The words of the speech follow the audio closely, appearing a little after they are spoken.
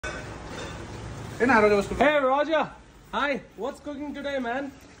Hey Roger, hi. What's cooking today,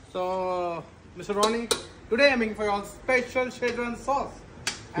 man? So, Mr. Ronnie, today I'm making for you all special Shezuan sauce.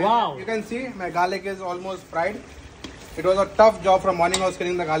 And wow. You can see my garlic is almost fried. It was a tough job from morning. I was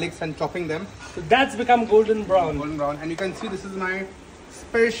killing the garlics and chopping them. So that's become golden brown. Golden brown. And you can see this is my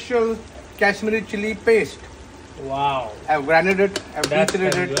special Kashmiri chili paste. Wow. I've grinded it, I've That's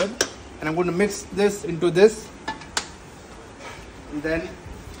heated very it. good. And I'm going to mix this into this. And then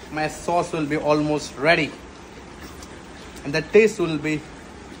my sauce will be almost ready. And the taste will be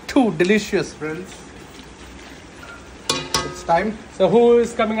too delicious, friends. It's time. So who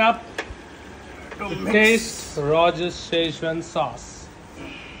is coming up to to mix. taste Roger's Shezuan sauce?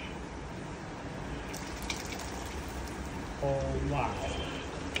 Oh wow.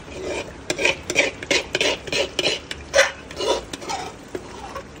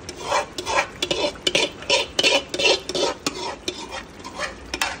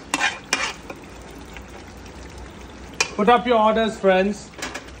 Put up your orders, friends.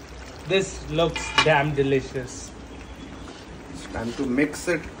 This looks damn delicious. It's time to mix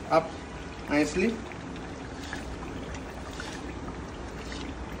it up nicely.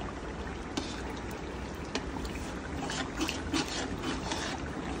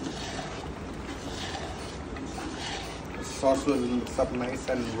 The sauce will mix up nice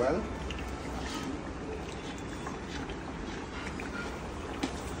and well.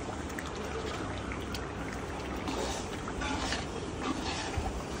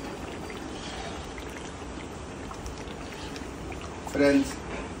 Friends,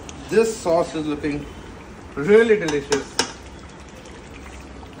 this sauce is looking really delicious.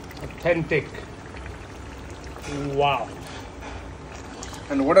 Authentic. Wow.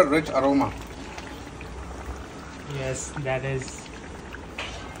 And what a rich aroma. Yes, that is.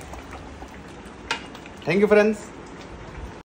 Thank you, friends.